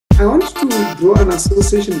I want to draw an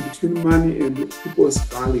association between money and people's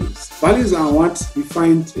values. Values are what we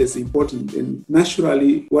find as important, and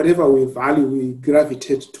naturally, whatever we value, we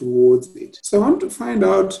gravitate towards it. So I want to find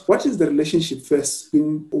out what is the relationship first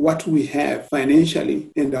in what we have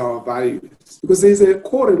financially and our values. Because there is a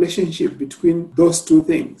core relationship between those two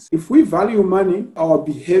things. If we value money, our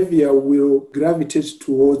behavior will gravitate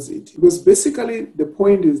towards it. Because basically, the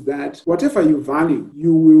point is that whatever you value,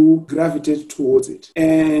 you will gravitate towards it.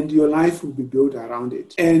 And your life will be built around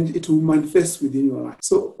it. And it will manifest within your life.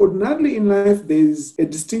 So ordinarily in life, there is a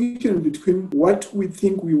distinction between what we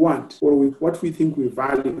think we want, or what we think we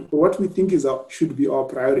value, or what we think should be our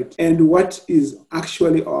priority, and what is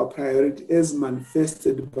actually our priority as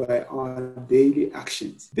manifested by our daily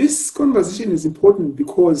actions. This conversation is important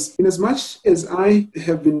because in as much as I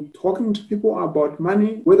have been talking to people about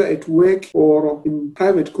money, whether at work or in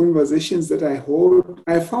private conversations that I hold,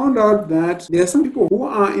 I found out that there are some people who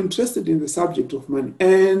are interested in the subject of money.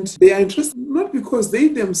 And they are interested not because they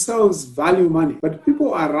themselves value money, but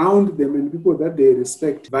people around them and people that they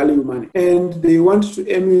respect value money. And they want to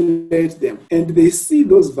emulate them. And they see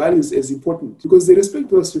those values as important because they respect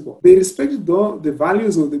those people. They respect the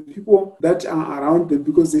values of the people that are around them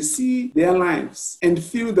because they see their lives and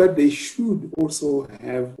feel that they should also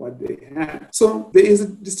have what they have. So there is a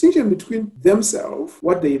distinction between themselves,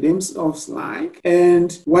 what they themselves like,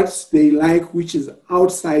 and what they like, which is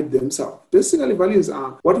outside themselves. Basically, values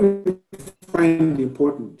are what we find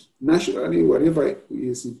important. Naturally, whatever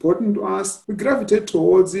is important to us, we gravitate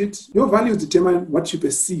towards it. Your values determine what you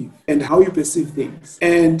perceive and how you perceive things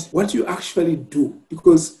and what you actually do.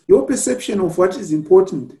 Because your perception of what is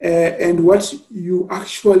important and what you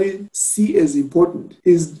actually see as important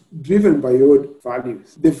is driven by your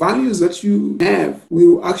values. The values that you have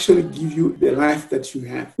will actually give you the life that you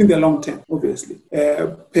have in the long term, obviously.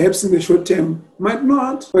 Perhaps in the short term, might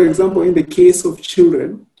not. For example, in the case of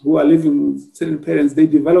children who are living with certain parents, they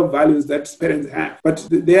develop values that parents have. But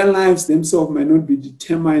their lives themselves might not be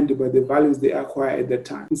determined by the values they acquire at that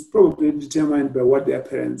time. It's probably determined by what their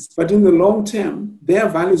parents. But in the long term, their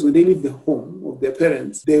values, when they leave the home of their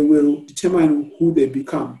parents, they will determine who they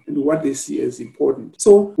become and what they see as important.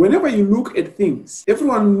 So whenever you look at things,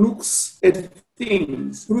 everyone looks at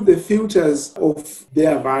things through the filters of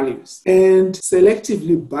their values and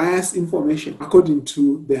selectively bias information according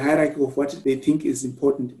to the hierarchy of what they think is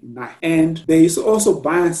important in life. And there is also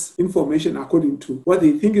bias information according to what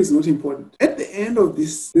they think is not important. At the end of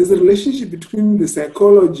this, there's a relationship between the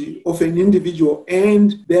psychology of an individual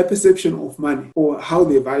and their perception of money or how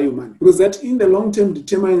they value money. Because that in the long term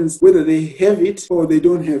determines whether they have it or they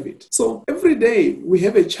don't have it. So every day we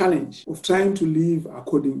have a challenge of trying to live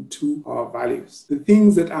according to our values. The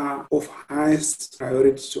things that are of highest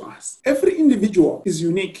priority to us. Every individual is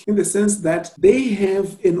unique in the sense that they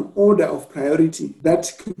have an order of priority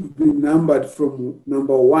that could be numbered from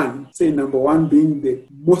number one, say number one being the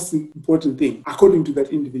most important thing according to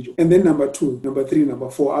that individual, and then number two, number three, number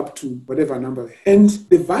four, up to whatever number. And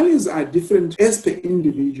the values are different as per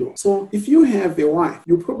individual. So if you have a wife,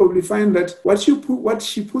 you probably find that what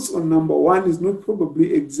she puts on number one is not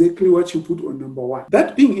probably exactly what you put on number one.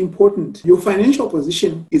 That being important, your financial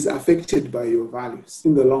position is affected by your values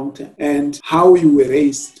in the long term, and how you were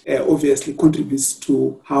raised obviously contributes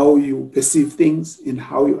to how you perceive things and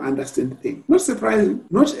how you understand things. Not surprising,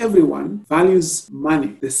 not everyone values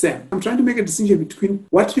money the same. I'm trying to make a distinction between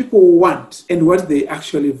what people want and what they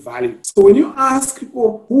actually value. So when you ask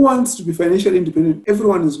people who wants to be financially independent,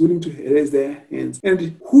 everyone is willing to raise their hands.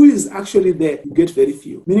 And who is actually there, you get very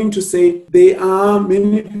few. Meaning to say, there are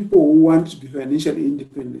many people who want to be financially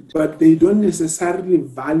independent, but they don't necessarily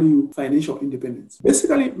value financial independence.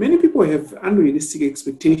 Basically, many people have unrealistic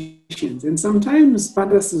expectations and sometimes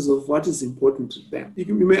fantasies of what is important to them.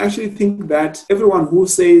 You may actually think that everyone who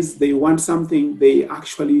says they want something, they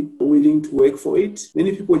actually are willing to work for it.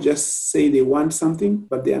 Many people just say they want something,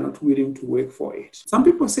 but they are not willing to work for it. Some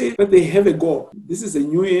people say that they have a goal. This is a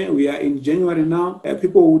new year. We are in January now.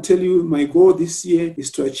 People will tell you, my goal this year is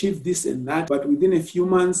to achieve this and that, but within a few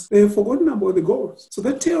months, they have forgotten about the goals. So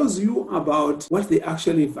that tells you about what they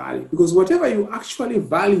actually value. Because whatever you actually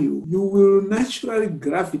value, you will naturally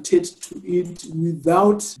gravitate to it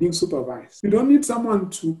without being supervised. You don't need someone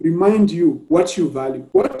to remind you what you value.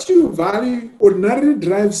 What you value ordinarily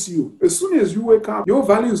drives you. As soon as you wake up, your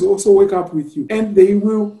values also wake up with you, and they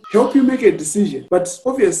will help you make a decision. But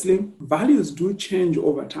obviously, values do change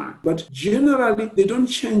over time. But generally, they don't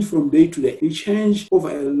change from day to day. They change over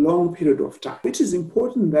a long period of time. It is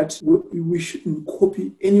important that we shouldn't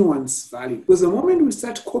copy anyone's value. Because the moment we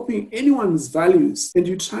start copying anyone's values and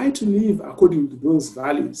you try to live according to those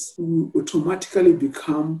values, else, you automatically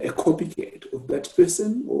become a copycat of that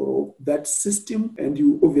person or that system, and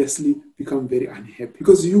you obviously become very unhappy,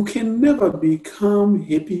 because you can never become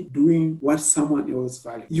happy doing what someone else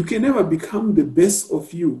values. You can never become the best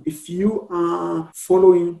of you if you are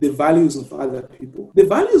following the values of other people. The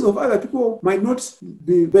values of other people might not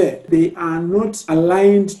be bad. They are not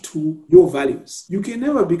aligned to your values. You can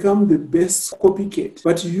never become the best copycat,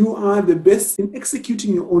 but you are the best in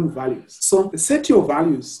executing your own values. So set your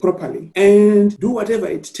values properly and do whatever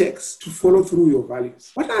it takes to follow through your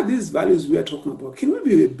values. What are these values we are talking about? Can we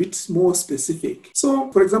be a bit more specific?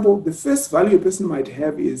 So, for example, the first value a person might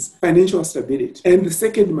have is financial stability, and the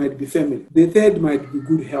second might be family. The third might be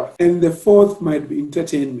good health, and the fourth might be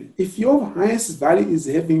entertainment. If your highest value is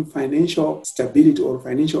having financial stability or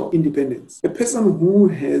financial independence, a person who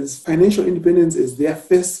has financial independence as their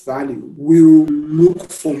first value will look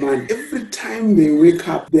for money. Every time they wake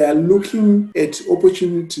up, they are looking at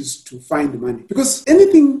opportunities to find money. Because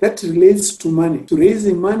anything that relates to money, to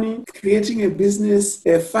raising money, creating a business,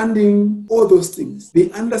 funding, all those things,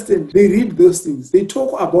 they understand, they read those things, they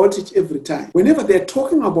talk about it every time. Whenever they're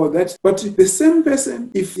talking about that, but the same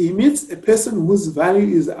person, if he meets a person whose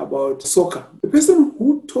value is about soccer, the person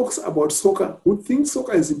who talks about soccer, who thinks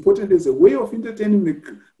soccer is important as a way of entertaining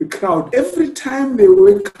the crowd, every time they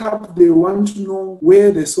wake up, they want to know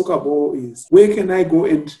where the soccer ball is. Where can I go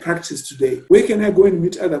and practice today? Where can I go and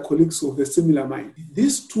meet other colleagues of a similar mind? If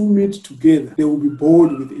these two meet together, they will be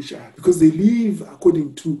bored with each other because they live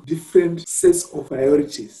according to different sets of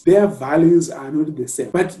priorities. Their values are not the same.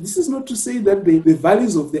 But this is not to say that the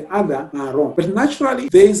values of the other are wrong. But naturally,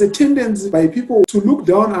 there is a tendency by people to look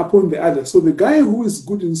down upon the other. So the guy who is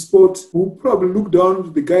good in sport will probably look down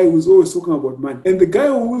on the guy who is always talking about money. And the guy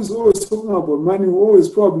who is always talking about money will always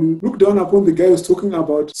probably look down upon the guy who's talking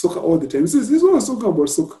about soccer all the time. He says, he's always talking about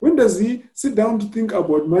soccer. When does he sit down to think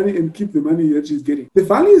about money and keep the money that he's getting? The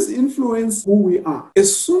values influence who we are.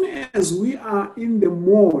 As soon as we are in the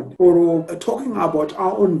mode or talking about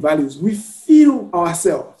our own values, we feel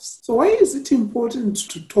ourselves. So why is it important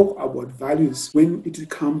to talk about values when it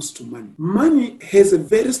comes to money? Money has a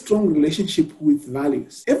very strong relationship with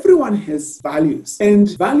values. Everyone has values,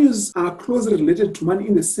 and values are closely related to money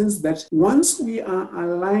in the sense that once we are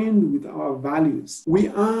aligned with our values, we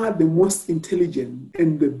are the most intelligent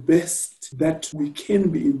and the best that we can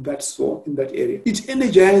be in that area. It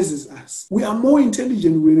energizes us. We are more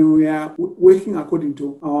intelligent when we are working according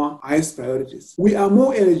to our highest priorities. We are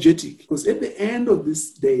more energetic because at the end of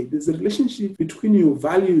this day, there's a relationship between your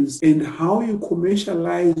values and how you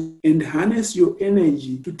commercialize and harness your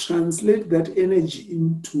energy to translate that energy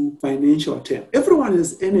into financial terms. Everyone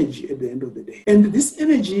has energy at the end of the day. And this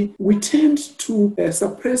energy, we tend to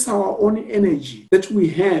suppress our own energy that we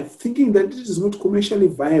have, thinking that it is not commercially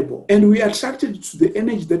viable. And we are attracted to the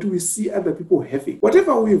energy that we see other people having.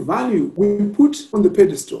 Whatever we value, we put on the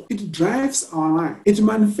pedestal. It drives our life. It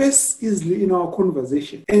manifests easily in our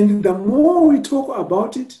conversation. And the more we talk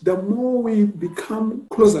about it, the more we become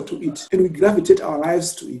closer to it and we gravitate our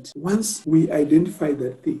lives to it once we identify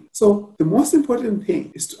that thing. So the most important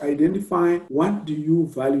thing is to identify what do you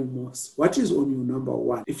value most? What is on your number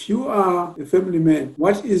one? If you are a family man,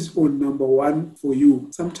 what is on number one for you?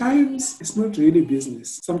 Sometimes it's not really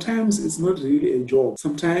business. Sometimes it's not really a job.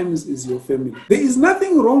 Sometimes it's your family. There is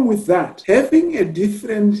nothing wrong with that. Having a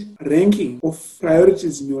different ranking of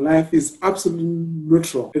priorities in your life is absolutely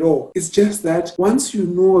not wrong at all. It's just that once you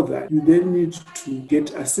know that, you then need to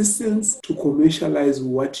get assistance to commercialize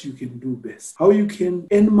what you can do best. How you can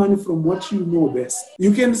earn money from what you know best.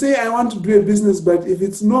 You can say, I want to do a business, but if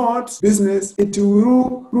it's not business, it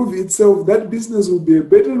will prove itself. That business will be a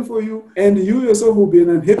burden for you, and you yourself will be an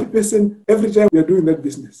unhappy person every time you're doing that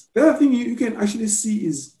business. The other thing you can actually see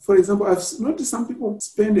is, for example, I've noticed some people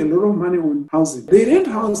spend a lot of money on housing. They rent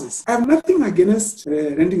houses. I have nothing against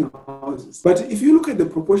renting houses. But if you look at the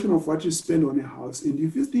proportion of what you spend on a house, and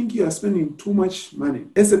if you think you are spending too much money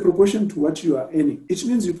as a proportion to what you are earning, it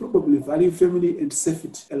means you probably value family and save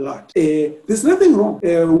it a lot. There's nothing wrong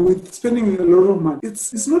with spending a lot of money.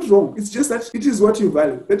 It's not wrong. It's just that it is what you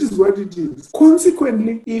value. That is what it is.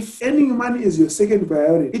 Consequently, if earning money is your second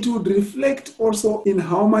priority, it would reflect also in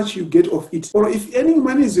how much you get of it. Or if earning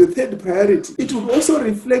money is your third priority, it would also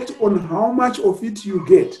reflect on how much of it you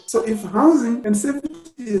get. So if housing and safety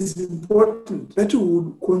is important, that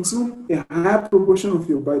would consume a higher proportion of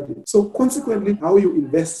your budget. So consequently, how you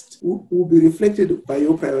invest will be reflected by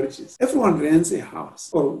your priorities. Everyone rents a house,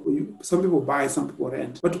 or some people buy, some people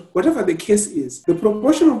rent. But whatever the case is, the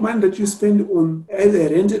proportion of money that you spend on income, either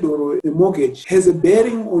rented or a mortgage, has a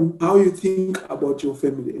bearing on how you think about your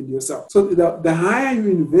family and yourself. So the higher you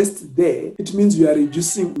invest there, it means you are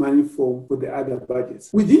reducing money for the other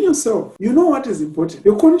budgets. Within yourself, you know what is important.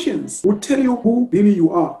 Your conscience will tell you who really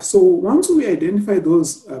you are. So once we identify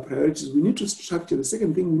those priorities, we need to structure. The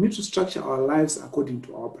second thing, we need to structure our lives according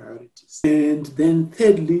to our priorities. And then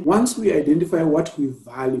thirdly, once we identify what we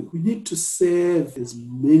value, we need to serve as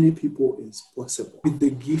many people as possible with the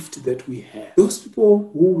gift that we have. Those people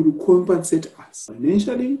who will compensate us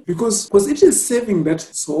financially, because it is saving that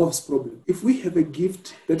solves problem. If we have a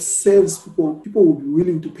gift that serves people, people will be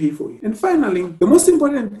willing to pay for it. And finally, the most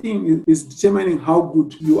important thing is determining how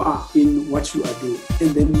good you are in what you are doing and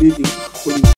then living according